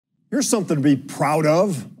Here's something to be proud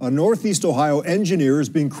of. A Northeast Ohio engineer is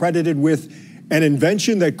being credited with an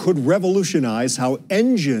invention that could revolutionize how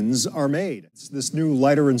engines are made. It's this new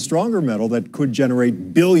lighter and stronger metal that could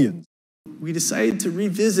generate billions. We decided to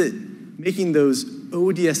revisit making those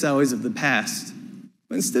ODS alloys of the past.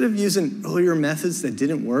 But instead of using earlier methods that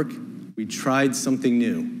didn't work, we tried something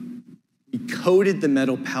new. We coated the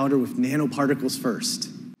metal powder with nanoparticles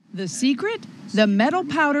first. The secret? The metal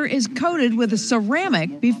powder is coated with a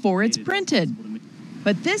ceramic before it's printed.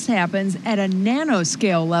 But this happens at a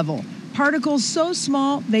nanoscale level. Particles so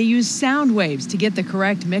small, they use sound waves to get the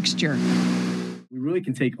correct mixture. We really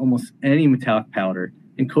can take almost any metallic powder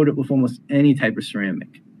and coat it with almost any type of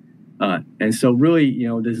ceramic. And so really,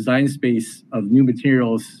 the design space of new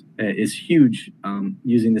materials is huge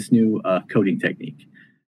using this new coating technique.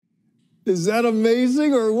 Is that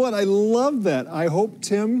amazing or what? I love that. I hope,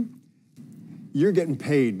 Tim, you're getting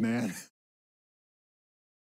paid, man.